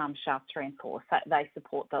not shaft 3 and 4. So they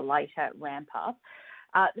support the later ramp up.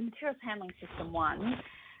 The materials handling system 1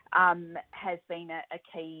 has been a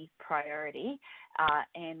key priority,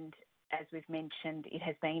 and as we've mentioned, it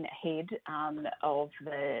has been ahead of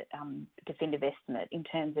the definitive estimate in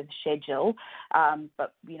terms of schedule.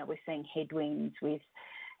 But we're seeing headwinds with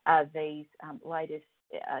these latest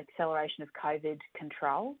acceleration of COVID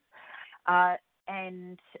controls.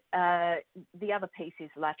 And the other piece is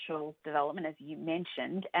lateral development, as you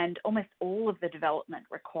mentioned, and almost all of the development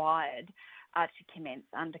required to commence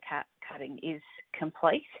undercutting is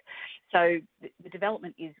complete. So the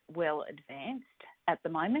development is well advanced at the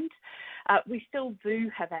moment. We still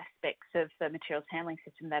do have aspects of the materials handling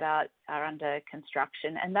system that are under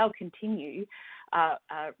construction, and they'll continue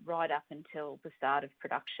right up until the start of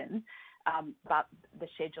production. But the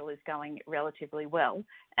schedule is going relatively well,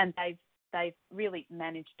 and they've really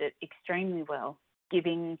managed it extremely well,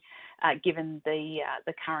 given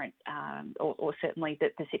the current or certainly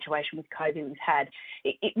the situation with COVID we've had.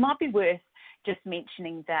 It might be worth just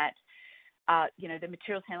mentioning that the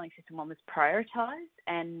materials handling system 1 was prioritised,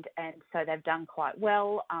 and so they've done quite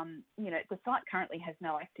well. The site currently has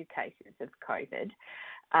no active cases of COVID,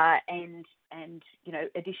 and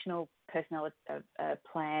additional personnel are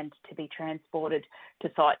planned to be transported to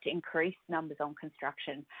site to increase numbers on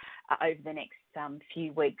construction over the next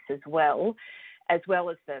few weeks as well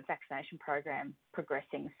as the vaccination program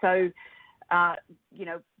progressing. So,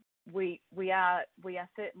 we are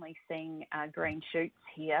certainly seeing green shoots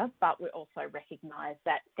here, but we also recognise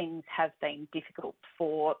that things have been difficult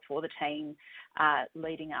for the team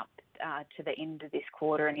leading up to the end of this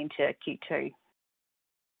quarter and into Q2.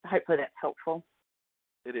 Hopefully that's helpful.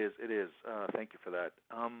 It is. Thank you for that.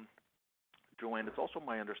 Joanne, it's also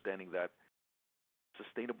my understanding that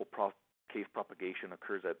sustainable cave propagation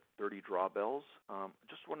occurs at 30 drawbells.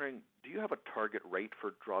 Just wondering, do you have a target rate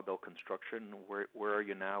for drawbell construction? Where are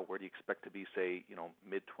you now? Where do you expect to be, say,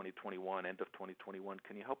 mid 2021, end of 2021?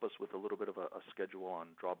 Can you help us with a little bit of a schedule on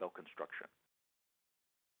drawbell construction?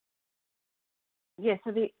 Yeah,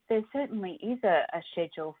 so there certainly is a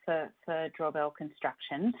schedule for drawbell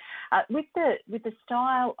construction. With the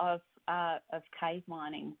style of cave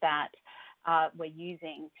mining that we're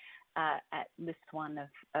using at List 1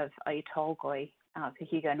 of Oyu Tolgoi for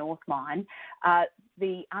Hugo North Mine,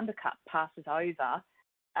 the undercut passes over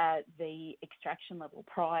the extraction level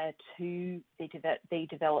prior to the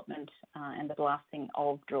development and the blasting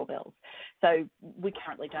of drawbells. So we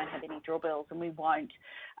currently don't have any drawbells, and we won't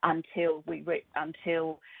until we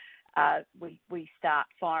start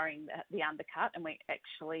firing the undercut, and we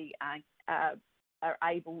actually are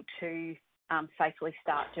able to safely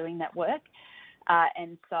start doing that work.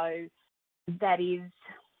 And so that is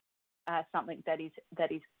something that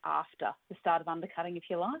is after the start of undercutting, if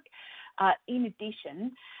you like. In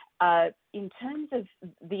addition, in terms of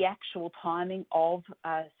the actual timing of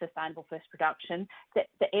sustainable first production,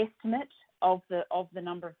 the estimate of the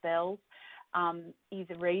number of bells is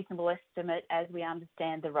a reasonable estimate as we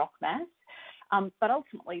understand the rock mass. But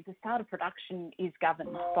ultimately, the start of production is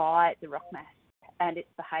governed by the rock mass and its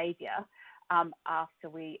behaviour after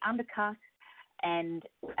we undercut, and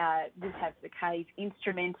we have the cave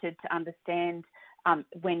instrumented to understand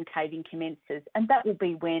when caving commences, and that will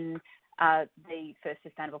be when the first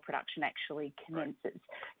sustainable production actually commences.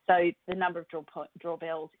 So the number of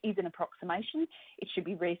drawbells is an approximation. It should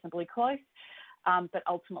be reasonably close, but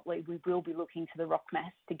ultimately we will be looking to the rock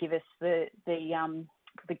mass to give us the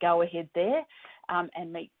go-ahead there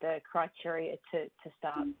and meet the criteria to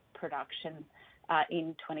start production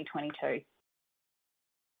in 2022.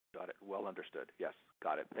 Got it. Well understood. Yes,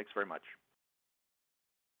 got it. Thanks very much.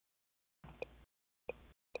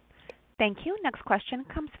 Thank you. Next question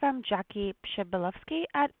comes from Jackie Przybylowski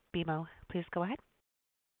at BMO. Please go ahead.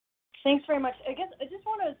 Thanks very much. I guess I just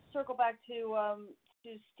want to circle back to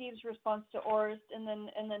Steve's response to Orest and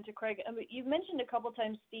then to Craig. I mean, you've mentioned a couple of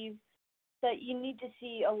times, Steve, that you need to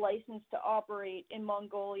see a license to operate in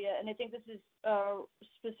Mongolia, and I think this is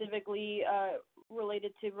specifically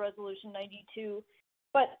related to Resolution 92.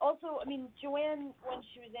 But also, I mean, Joanne, when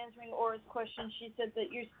she was answering Orest's question, she said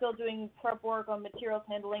that you're still doing prep work on materials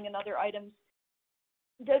handling and other items.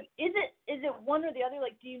 Is it one or the other?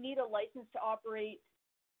 Like, do you need a license to operate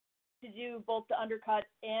to do both the undercut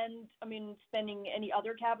and, I mean, spending any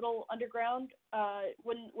other capital underground?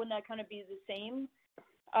 Wouldn't that kind of be the same?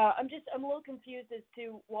 I'm a little confused as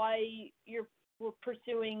to why you're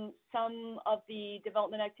pursuing some of the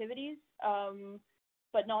development activities,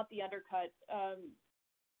 but not the undercut.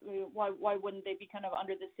 Why wouldn't they be kind of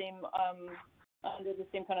under the same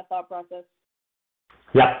kind of thought process?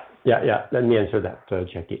 Yeah. Let me answer that,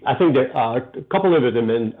 Jackie. I think there are a couple of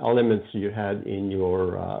elements you had in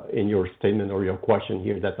your statement or your question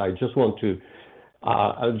here that I just want to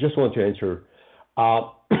answer.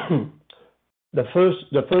 The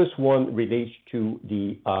first one relates to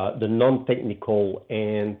the non-technical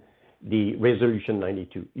and the Resolution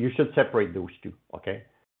 92. You should separate those two, okay?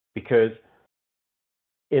 Because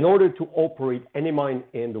in order to operate any mine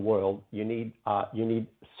in the world, you need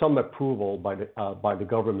some approval by the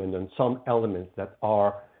government and some elements that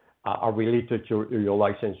are related to your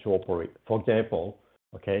license to operate. For example,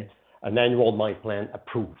 okay, an annual mine plan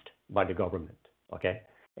approved by the government, okay.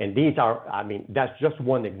 And these are, I mean, that's just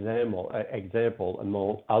one example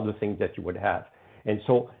among other things that you would have. And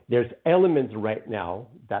so there's elements right now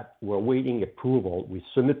that we're waiting approval. We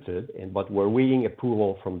submitted, but we're waiting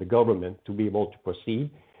approval from the government to be able to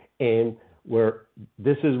proceed. And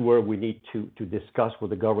this is where we need to discuss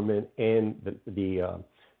with the government and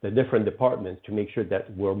the different departments to make sure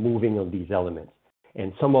that we're moving on these elements.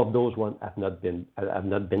 And some of those ones have not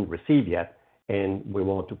been received yet, and we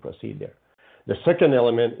want to proceed there. The second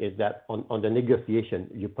element is that on the negotiation,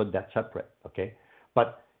 you put that separate, okay?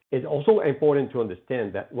 But it's also important to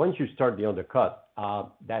understand that once you start the undercut,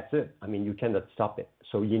 that's it. I mean, you cannot stop it.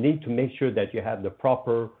 So you need to make sure that you have the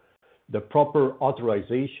proper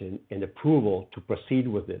authorization and approval to proceed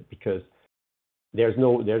with it, because there's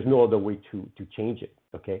no other way to change it,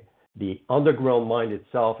 okay? The underground mine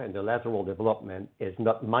itself and the lateral development is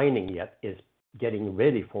not mining yet; is getting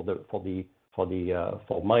ready for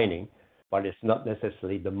mining. But it's not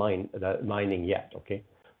necessarily the mining yet, okay?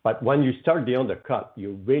 But when you start the undercut,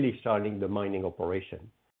 you're really starting the mining operation,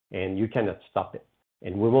 and you cannot stop it.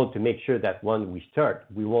 And we want to make sure that when we start,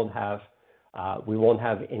 we won't have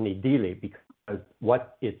any delay, because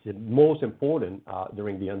what is most important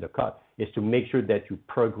during the undercut is to make sure that you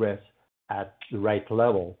progress at the right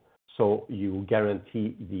level, so you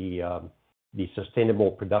guarantee the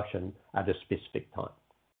sustainable production at a specific time.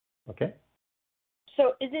 Okay? So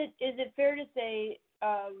is it fair to say,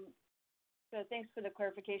 so thanks for the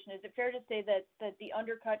clarification, is it fair to say that the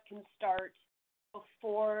undercut can start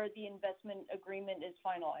before the investment agreement is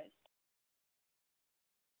finalized?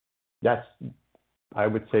 I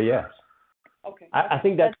would say yes. Okay. I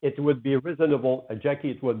think that it would be reasonable,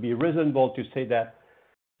 Jackie, it would be reasonable to say that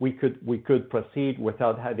we could proceed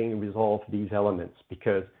without having resolved these elements,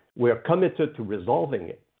 because we're committed to resolving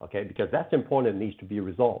it, okay? Because that's important, it needs to be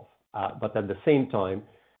resolved. But at the same time,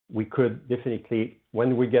 we could definitely,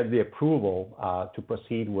 when we get the approval to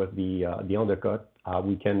proceed with the undercut,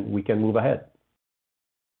 we can move ahead.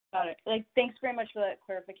 Got it. Thanks very much for that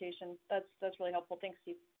clarification. That's really helpful. Thanks,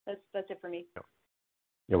 Steve. That's it for me.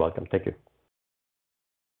 You're welcome. Thank you.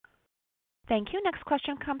 Thank you. Next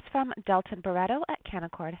question comes from Dalton Baretto at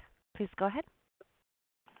Canaccord. Please go ahead.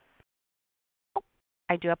 Oh,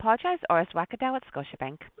 I do apologize. Orest Wacadao at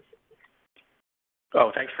Scotiabank.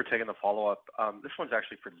 Oh, thanks for taking the follow-up. This one's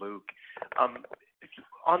actually for Luke.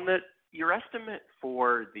 On your estimate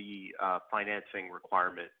for the financing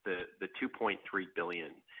requirement, the 2.3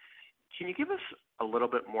 billion, can you give us a little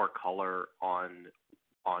bit more color on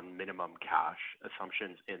minimum cash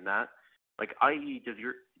assumptions in that? Like, i.e., does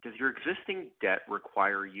your existing debt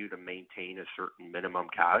require you to maintain a certain minimum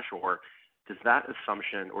cash, or does that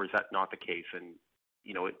assumption, or is that not the case? And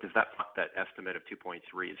does that estimate of 2.3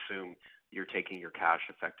 assume you're taking your cash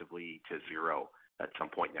effectively to zero at some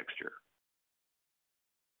point next year?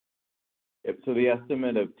 So the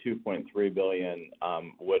estimate of 2.3 billion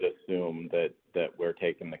would assume that we're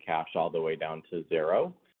taking the cash all the way down to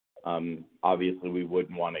zero. Obviously, we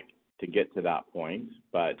wouldn't want to get to that point,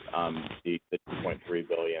 but the 2.3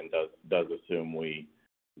 billion does assume we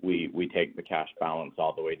take the cash balance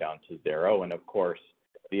all the way down to zero. And of course,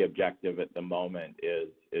 the objective at the moment is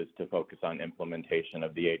to focus on implementation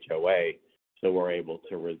of the HOA, so we're able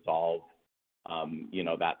to resolve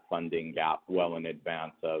that funding gap well in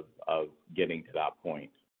advance of getting to that point.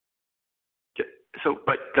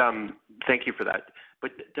 But thank you for that.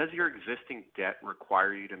 But does your existing debt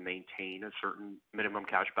require you to maintain a certain minimum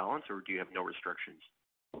cash balance, or do you have no restrictions?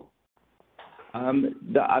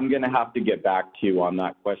 I'm going to have to get back to you on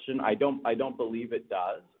that question. I don't believe it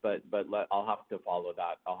does, but I'll have to follow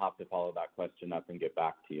that. I'll have to follow that question up and get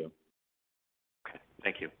back to you. Okay,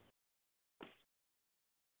 thank you.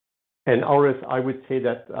 And Orest, I would say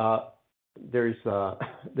that there's a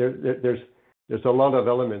lot of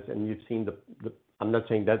elements, and you've seen I'm not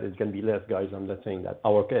saying that it's going to be less, guys. I'm not saying that.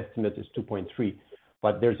 Our estimate is 2.3,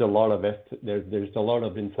 but there's a lot of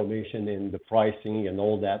information in the pricing and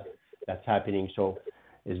all that's happening. So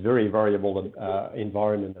it's very variable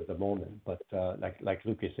environment at the moment. But like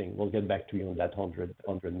Luke is saying, we'll get back to you on that 100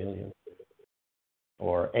 million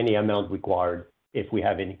or any amount required if we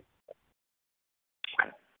have any.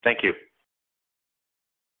 Okay. Thank you.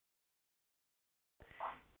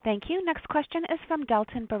 Thank you. Next question is from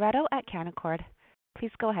Dalton Baretto at Canaccord.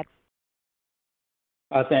 Please go ahead.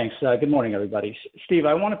 Thanks. Good morning, everybody. Steve,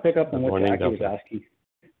 I want to pick up on what Jackie was asking.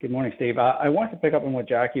 Good morning, Steve. I want to pick up on what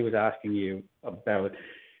Jackie was asking you about,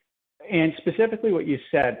 and specifically what you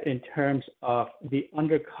said in terms of the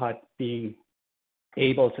undercut being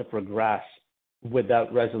able to progress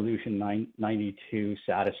without Resolution 92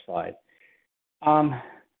 satisfied.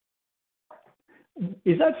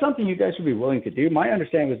 Is that something you guys would be willing to do? My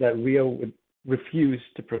understanding was that Rio would refuse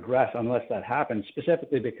to progress unless that happens,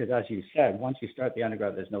 specifically because, as you said, once you start the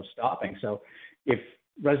underground, there's no stopping. So if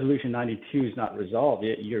Resolution 92 is not resolved,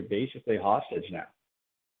 you're basically hostage now.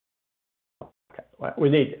 Okay.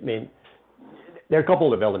 Well, there are a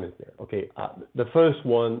couple of elements there. Okay. The first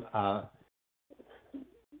one,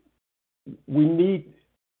 we need,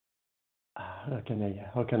 how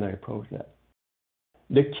can I approach that?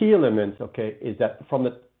 The key elements, okay, is that from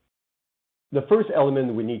the first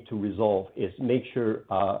element we need to resolve is make sure,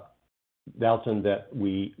 Dalton, that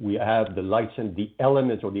we have the license, the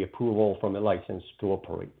elements or the approval from a license to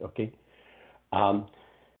operate, okay?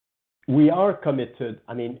 We are committed,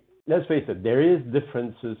 let's face it, there is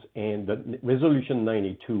differences, and the Resolution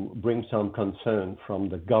 92 brings some concern from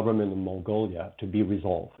the government of Mongolia to be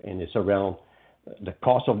resolved, and it's around the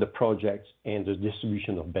cost of the projects and the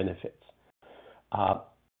distribution of benefits.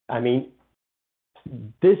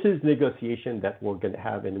 This is negotiation that we're going to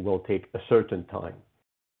have and will take a certain time.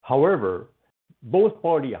 However, both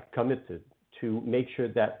parties are committed to make sure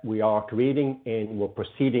that we are creating and we're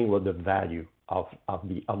proceeding with the value of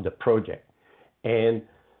the project. And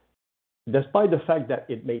despite the fact that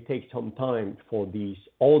it may take some time for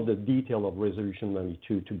all the detail of Resolution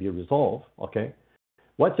 92 to be resolved, okay,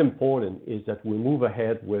 What's important is that we move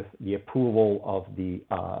ahead with the approval of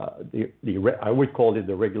I would call it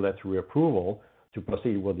the regulatory approval to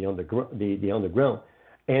proceed with the underground,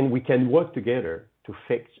 and we can work together to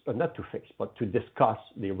but to discuss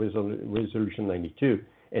the Resolution 92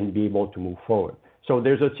 and be able to move forward. So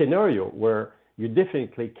there's a scenario where you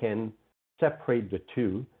definitely can separate the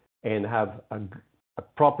two and have a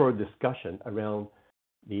proper discussion around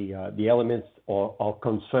the elements or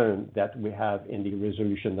concern that we have in the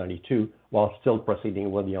Resolution 92 while still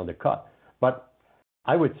proceeding with the undercut. But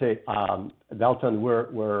I would say, Dalton, we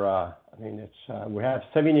have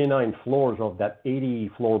 79 floors of that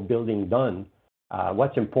 80-floor building done.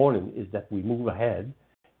 What's important is that we move ahead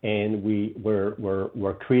and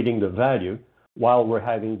we're creating the value while we're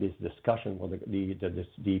having this discussion with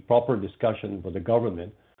the proper discussion with the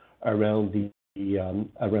government around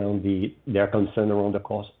their concern around the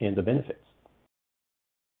cost and the benefits.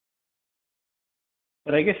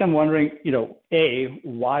 But I guess I'm wondering, A,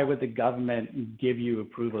 why would the government give you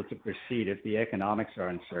approval to proceed if the economics are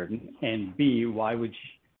uncertain? And B, why would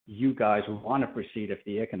you guys want to proceed if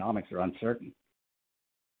the economics are uncertain?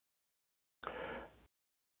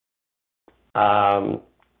 I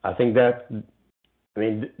think that,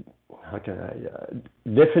 how can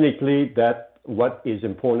definitely that what is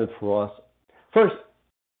important for us. First,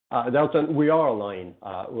 Dalton, we are aligned.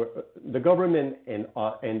 The government and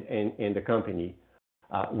the company,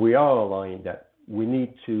 we are aligned that we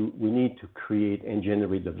need to create and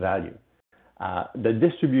generate the value. The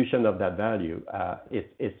distribution of that value,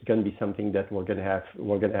 it's going to be something that we're going to have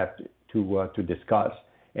to discuss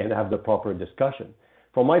and have the proper discussion.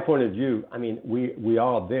 From my point of view, we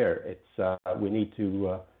are there.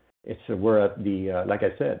 We're at the like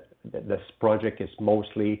I said, this project is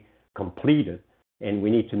mostly completed, and we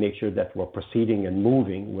need to make sure that we're proceeding and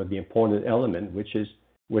moving with the important element, which is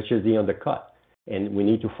the undercut, and we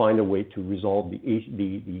need to find a way to resolve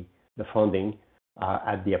the funding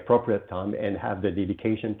at the appropriate time and have the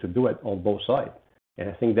dedication to do it on both sides. And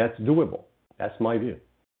I think that's doable. That's my view.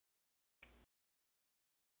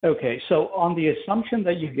 Okay, so on the assumption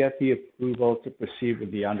that you get the approval to proceed with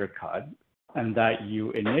the undercut and that you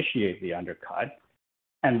initiate the undercut,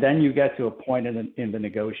 and then you get to a point in the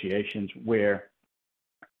negotiations where,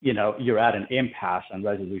 you're at an impasse on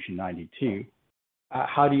Resolution 92,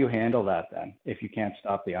 how do you handle that then if you can't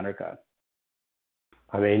stop the undercut?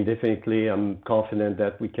 Definitely, I'm confident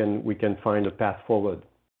that we can find a path forward,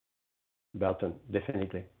 Dalton,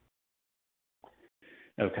 definitely.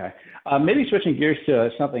 Okay. Maybe switching gears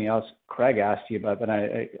to something else Craig asked you about, but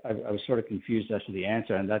I was sort of confused as to the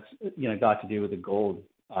answer, and that's got to do with the gold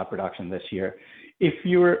production this year. If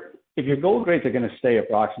your gold grades are going to stay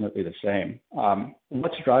approximately the same,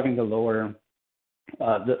 what's driving the lower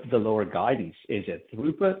guidance? Is it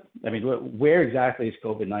throughput? Where exactly is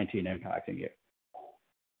COVID-19 impacting you?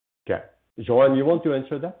 Okay, Joanne, you want to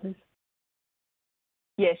answer that, please?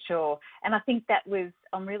 Yeah, sure. And I think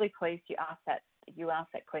I'm really pleased you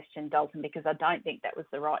asked that question, Dalton, because I don't think that was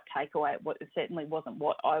the right takeaway. It certainly wasn't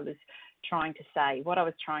what I was trying to say. What I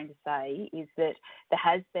was trying to say is that there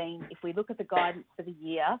has been, if we look at the guidance for the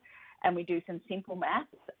year and we do some simple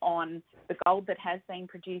maths on the gold that has been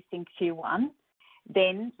produced in Q1,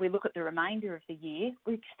 then we look at the remainder of the year,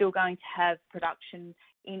 we're still going to have production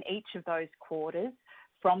in each of those quarters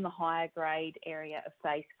from the higher grade area of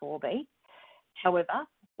Phase 4B. However,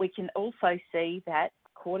 we can also see that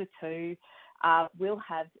quarter two will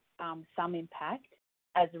have some impact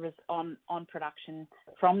on production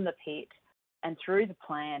from the pit and through the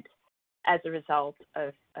plant as a result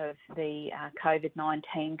of the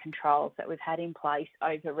COVID-19 controls that we've had in place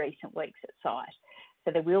over recent weeks at site.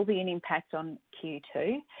 So there will be an impact on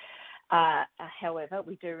Q2. However,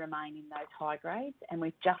 we do remain in those high grades, and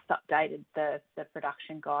we've just updated the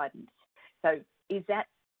production guidance. So is that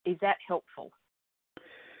helpful?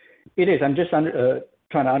 It is. I'm just trying to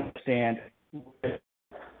understand.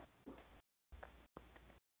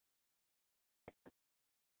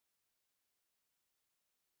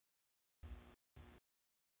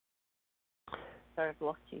 Sorry, I've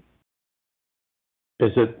lost you.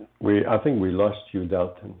 I think we lost you,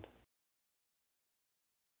 Dalton.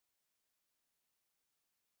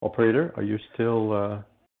 Operator, are you still?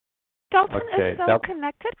 Dalton okay. is still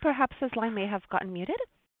connected. Perhaps his line may have gotten muted.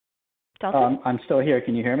 Dalton? I'm still here.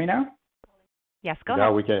 Can you hear me now? Yes, go ahead.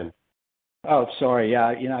 Now we can. Oh, sorry. Yeah,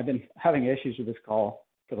 I've been having issues with this call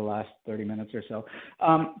for the last 30 minutes or so.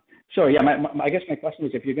 I guess my question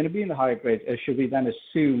is, if you're going to be in the higher grades, should we then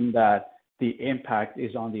assume that the impact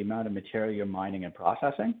is on the amount of material you're mining and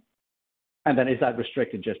processing? And then is that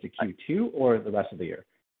restricted just to Q2 or the rest of the year?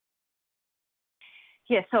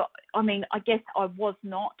 Yeah, so, I mean, I guess I was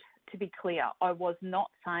not, to be clear, I was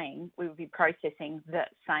not saying we would be processing the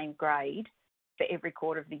same grade for every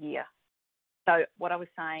quarter of the year. So what I was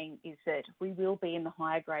saying is that we will be in the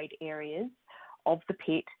higher grade areas of the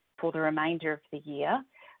pit for the remainder of the year.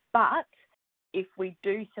 But if we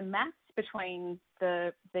do some maths between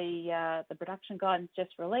the production guidance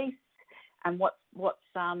just released and what's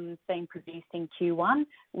being produced in Q1,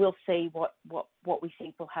 we'll see what we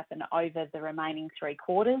think will happen over the remaining 3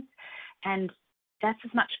 quarters. And that's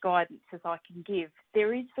as much guidance as I can give.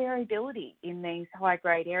 There is variability in these high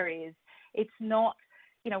grade areas. It's not,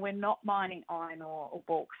 we're not mining iron ore or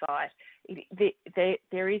bauxite.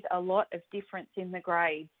 There is a lot of difference in the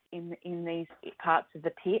grades in these parts of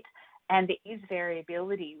the pit, and there is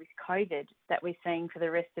variability with COVID that we're seeing for the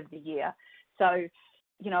rest of the year. So,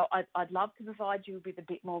 I'd love to provide you with a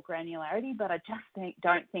bit more granularity, but I just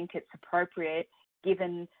don't think it's appropriate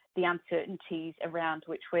given the uncertainties around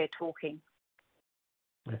which we're talking.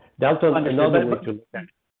 Dalton, another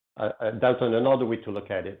way to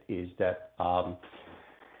look at it is that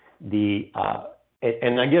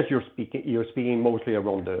and I guess you're speaking mostly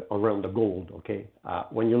around the gold, okay?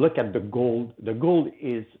 When you look at the gold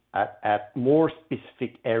is at more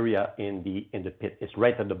specific area in the pit. It's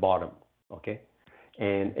right at the bottom, okay,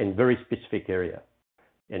 and very specific area,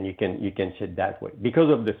 and you can see it that way.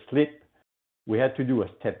 Because of the slip, we had to do a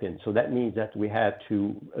step in, so that means that we have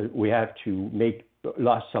to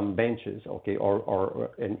lost some benches, okay,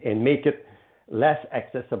 and make it less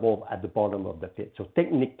accessible at the bottom of the pit. So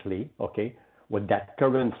technically, okay, with that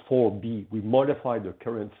current 4B, we modified the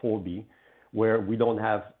current 4B where we don't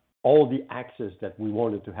have all the access that we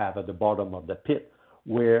wanted to have at the bottom of the pit,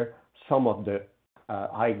 where some of the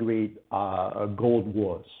high-grade gold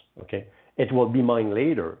was, okay? It will be mined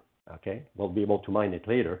later, okay? We'll be able to mine it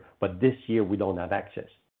later, but this year we don't have access.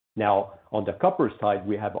 Now, on the copper side,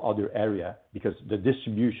 we have other area because the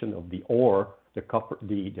distribution of the ore, the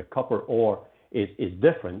copper ore is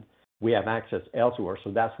different. We have access elsewhere,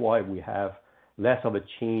 so that's why we have less of a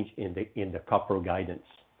change in the copper guidance.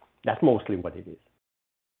 That's mostly what it is.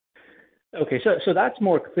 Okay, so that's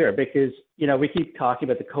more clear because, we keep talking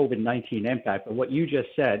about the COVID-19 impact, but what you just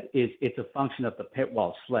said is it's a function of the pit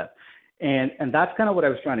wall slip. And that's kind of what I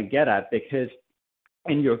was trying to get at, because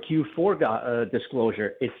in your Q4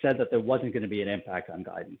 disclosure, it said that there wasn't going to be an impact on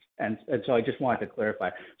guidance. And so I just wanted to clarify.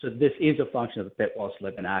 So this is a function of the pit wall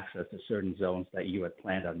slip and access to certain zones that you had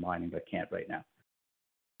planned on mining but can't right now.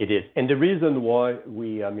 It is. And the reason why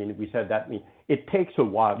we said that, it takes a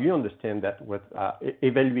while. You understand that with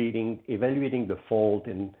evaluating the fault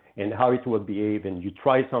and how it will behave, and you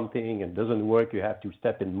try something and it doesn't work, you have to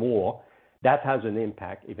step in more. That has an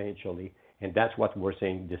impact eventually. And that's what we're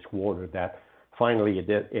saying this quarter, that finally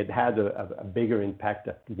it had a bigger impact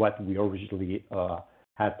than what we originally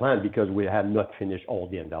had planned because we had not finished all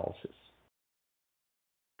the analysis.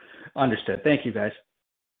 Understood. Thank you, guys.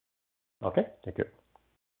 Okay, thank you.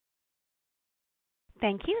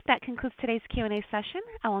 Thank you. That concludes today's Q&A session.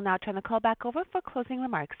 I will now turn the call back over for closing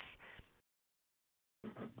remarks.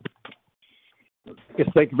 Yes,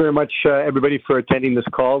 thank you very much, everybody, for attending this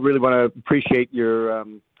call. Really want to appreciate your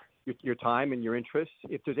time and your interest.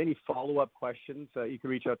 If there's any follow-up questions, you can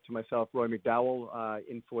reach out to myself, Roy McDowell,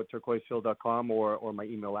 info@turquoisehill.com or my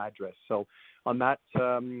email address. So on that,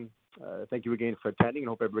 thank you again for attending and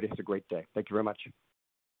hope everybody has a great day. Thank you very much.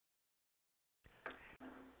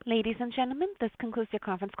 Ladies and gentlemen, this concludes your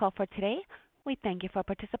conference call for today. We thank you for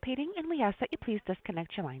participating, and we ask that you please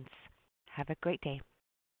disconnect your lines. Have a great day.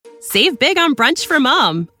 Save big on brunch for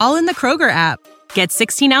mom, all in the Kroger app. Get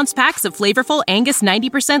 16-ounce packs of flavorful Angus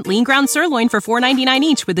 90% lean ground sirloin for $4.99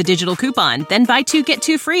 each with a digital coupon. Then buy 2, get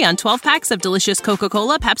 2 free on 12 packs of delicious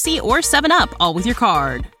Coca-Cola, Pepsi, or 7-Up, all with your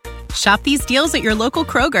card. Shop these deals at your local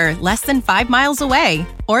Kroger, less than 5 miles away.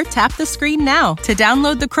 Or tap the screen now to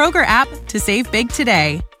download the Kroger app to save big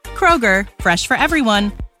today. Kroger, fresh for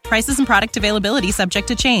everyone. Prices and product availability subject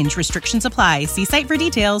to change. Restrictions apply. See site for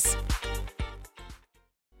details.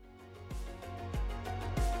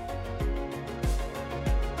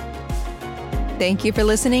 Thank you for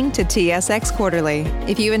listening to TSX Quarterly.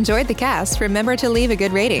 If you enjoyed the cast, remember to leave a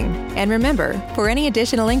good rating. And remember, for any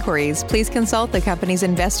additional inquiries, please consult the company's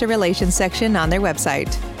investor relations section on their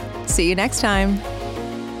website. See you next time.